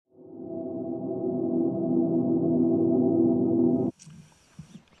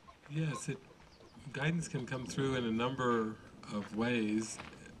Guidance can come through in a number of ways.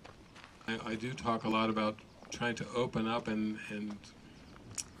 I do talk a lot about trying to open up and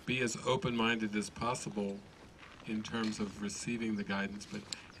be as open-minded as possible in terms of receiving the guidance, but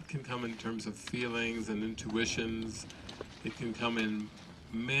it can come in terms of feelings and intuitions. It can come in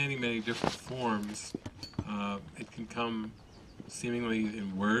many, many different forms. It can come seemingly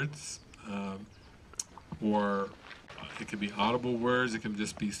in words, or it could be audible words, it can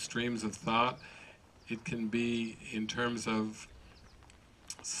just be streams of thought. It can be in terms of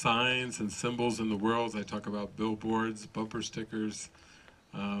signs and symbols in the world. I talk about billboards, bumper stickers.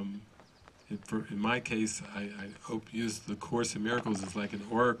 In my case, I use the Course in Miracles as like an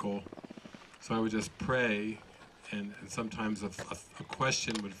oracle. So I would just pray, and sometimes a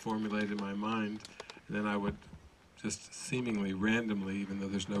question would formulate in my mind, and then I would just seemingly randomly, even though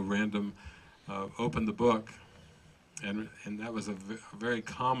there's no random, open the book. And that was a very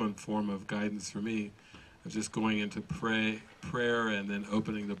common form of guidance for me, of just going into prayer and then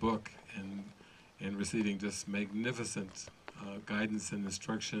opening the book and receiving just magnificent guidance and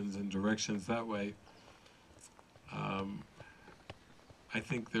instructions and directions that way. I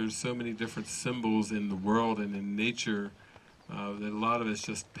think there's so many different symbols in the world and in nature that a lot of it's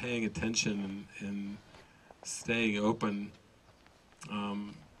just paying attention and staying open.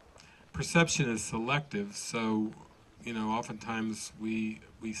 Perception is selective, so oftentimes we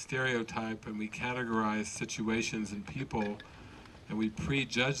stereotype and we categorize situations and people, and we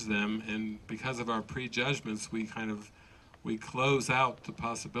prejudge them, and because of our prejudgments we close out the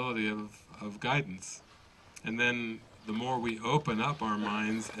possibility of guidance. And then the more we open up our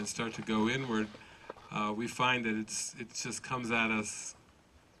minds and start to go inward, we find that it just comes at us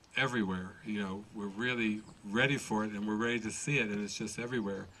everywhere. We're really ready for it and we're ready to see it, and it's just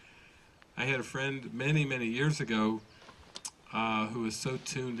everywhere. I had a friend many, many years ago who was so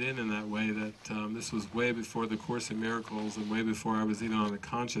tuned in that way that this was way before the Course in Miracles and way before I was even on a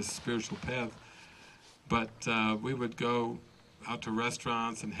conscious spiritual path. But we would go out to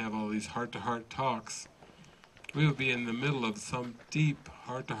restaurants and have all these heart-to-heart talks. We would be in the middle of some deep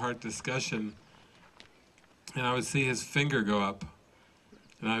heart-to-heart discussion, and I would see his finger go up,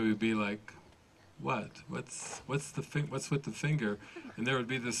 and I would be like, What's with the finger? And there would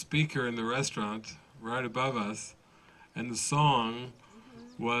be the speaker in the restaurant right above us, and the song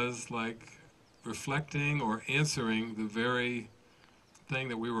was like reflecting or answering the very thing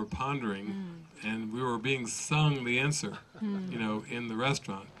that we were pondering, and we were being sung the answer, in the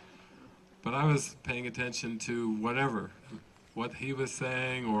restaurant. But I was paying attention to what he was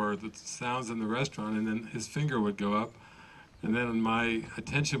saying or the sounds in the restaurant, and then his finger would go up, and then my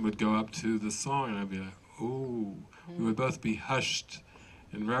attention would go up to the song, and I'd be like, ooh. We would both be hushed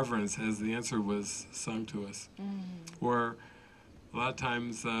in reverence as the answer was sung to us. Or a lot of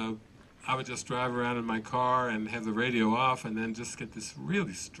times I would just drive around in my car and have the radio off and then just get this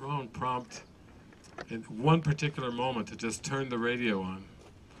really strong prompt at one particular moment to just turn the radio on.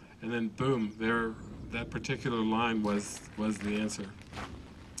 And then boom, that particular line was the answer.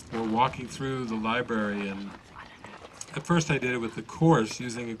 Or walking through the library, and at first I did it with the Course,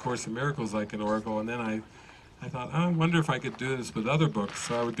 using A Course in Miracles like an oracle, and then I thought, I wonder if I could do this with other books.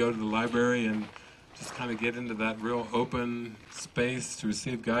 So I would go to the library and just kind of get into that real open space to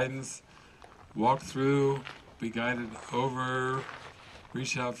receive guidance, walk through, be guided over,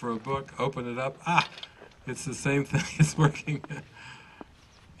 reach out for a book, open it up. It's the same thing. It's working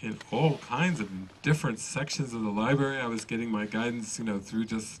in all kinds of different sections of the library. I was getting my guidance, through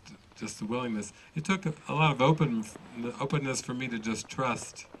just the willingness. It took a lot of openness for me to just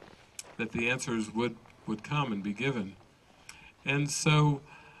trust that the answers would come and be given. And so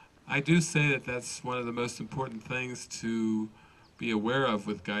I do say that that's one of the most important things to be aware of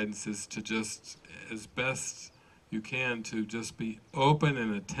with guidance, is to just, as best you can, to just be open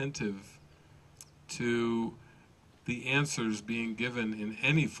and attentive to the answers being given in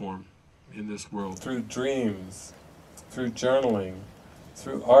any form in this world. Through dreams, through journaling,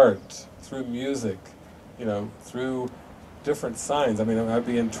 through art, through music, through different signs. I mean, I'd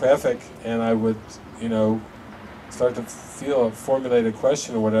be in traffic and I would, start to formulate a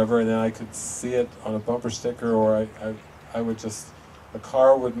question or whatever, and then I could see it on a bumper sticker, or I would just, a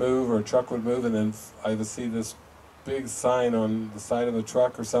car would move or a truck would move, and then I would see this big sign on the side of the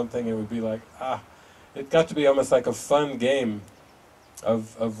truck or something. It would be like, it got to be almost like a fun game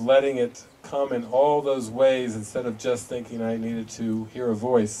of letting it come in all those ways, instead of just thinking I needed to hear a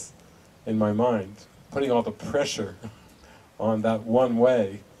voice in my mind, putting all the pressure on that one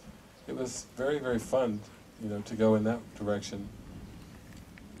way. It was very, very fun, to go in that direction.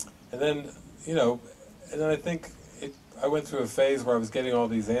 And then, and then I think I went through a phase where I was getting all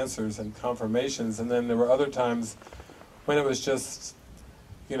these answers and confirmations, and then there were other times when it was just,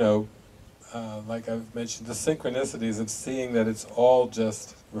 you know, like I've mentioned, the synchronicities of seeing that it's all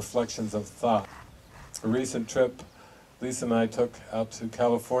just reflections of thought. A recent trip Lisa and I took out to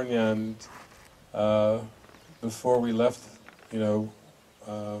California, and before we left, you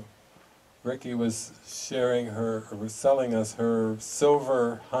know, Ricky was sharing her, or was selling us her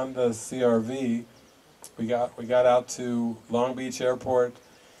silver Honda CR-V. We got out to Long Beach Airport.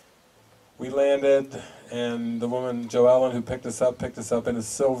 We landed, and the woman, Joellen, who picked us up in a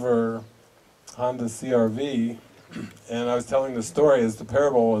silver Honda CR-V. And I was telling the story as the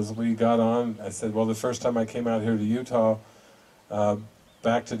parable as we got on. I said, well, the first time I came out here to Utah,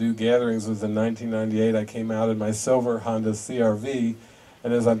 back to do gatherings was in 1998. I came out in my silver Honda CR-V.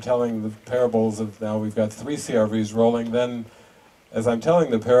 And as I'm telling the parables of now we've got 3 CR-Vs rolling, then as I'm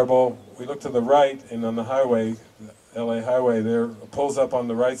telling the parable, we look to the right, and on the highway, the LA highway, there pulls up on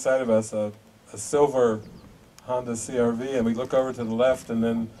the right side of us a silver Honda CR-V, and we look over to the left, and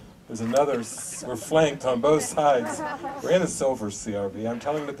then there's another, we're flanked on both sides. We're in a silver CR-V. I'm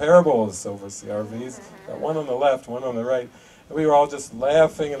telling the parable of silver CR-Vs, got one on the left, one on the right, and we were all just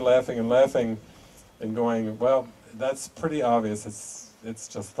laughing and laughing and laughing and going, well, that's pretty obvious. It's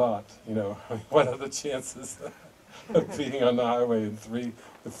just thought, you know. What are the chances of being on the highway with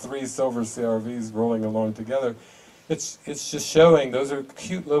 3 silver CR-Vs rolling along together? It's just showing, those are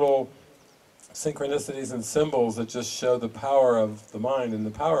cute little synchronicities and symbols that just show the power of the mind and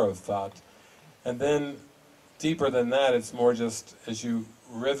the power of thought. And then, deeper than that, it's more just as you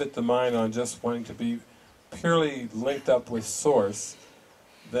rivet the mind on just wanting to be purely linked up with Source,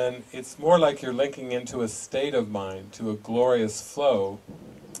 then it's more like you're linking into a state of mind, to a glorious flow,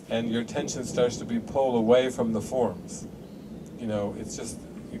 and your attention starts to be pulled away from the forms. You know, it's just,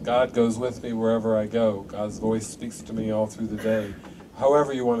 God goes with me wherever I go. God's voice speaks to me all through the day.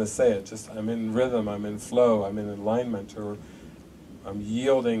 However you want to say it, just I'm in rhythm, I'm in flow, I'm in alignment, or I'm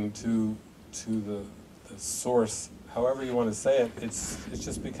yielding to the source. However you want to say it, it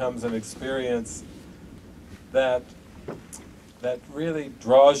just becomes an experience that really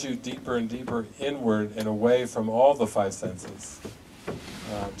draws you deeper and deeper inward and away from all the 5 senses,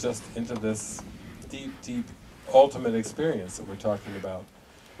 just into this deep, deep, ultimate experience that we're talking about.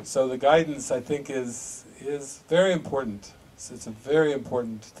 So the guidance, I think, is very important. It's a very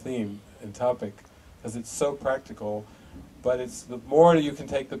important theme and topic, because it's so practical, but it's the more you can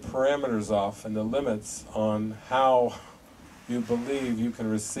take the parameters off and the limits on how you believe you can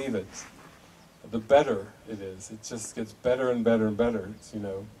receive it, the better it is. It just gets better and better and better. It's, you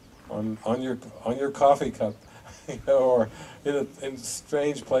know, on your coffee cup, you know, or in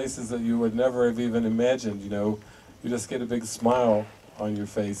strange places that you would never have even imagined. You know, you just get a big smile on your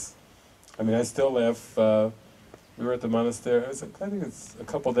face. I mean, I still laugh. We were at the monastery. I think it's a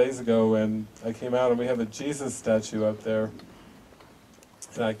couple days ago, and I came out, and we have a Jesus statue up there.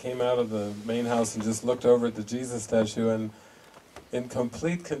 And I came out of the main house and just looked over at the Jesus statue, and in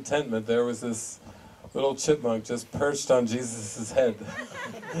complete contentment, there was this little chipmunk just perched on Jesus' head,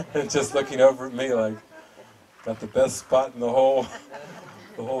 and just looking over at me like, got the best spot in the whole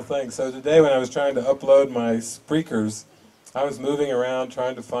thing. So today, when I was trying to upload my speakers, I was moving around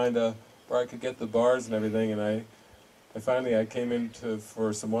trying to find where I could get the bars and everything, and I finally came in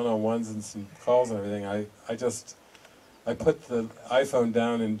for some one-on-ones and some calls and everything. I put the iPhone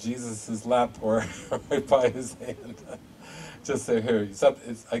down in Jesus' lap, or right by his hand. Just say, here,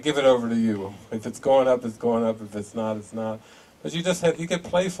 I give it over to you. If it's going up, it's going up. If it's not, it's not. But you get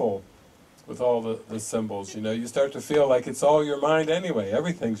playful with all the symbols, you know. You start to feel like it's all your mind anyway.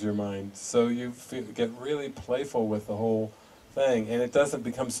 Everything's your mind. So you get really playful with the whole thing, and it doesn't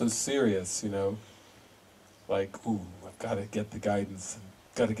become so serious, you know. Like, ooh, I've got to get the guidance,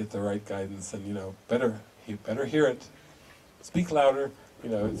 got to get the right guidance, and, you know, better hear it. Speak louder. You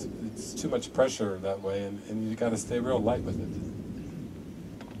know, it's too much pressure that way, and you got to stay real light with it.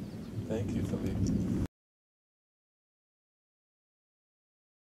 Thank you, Philippe.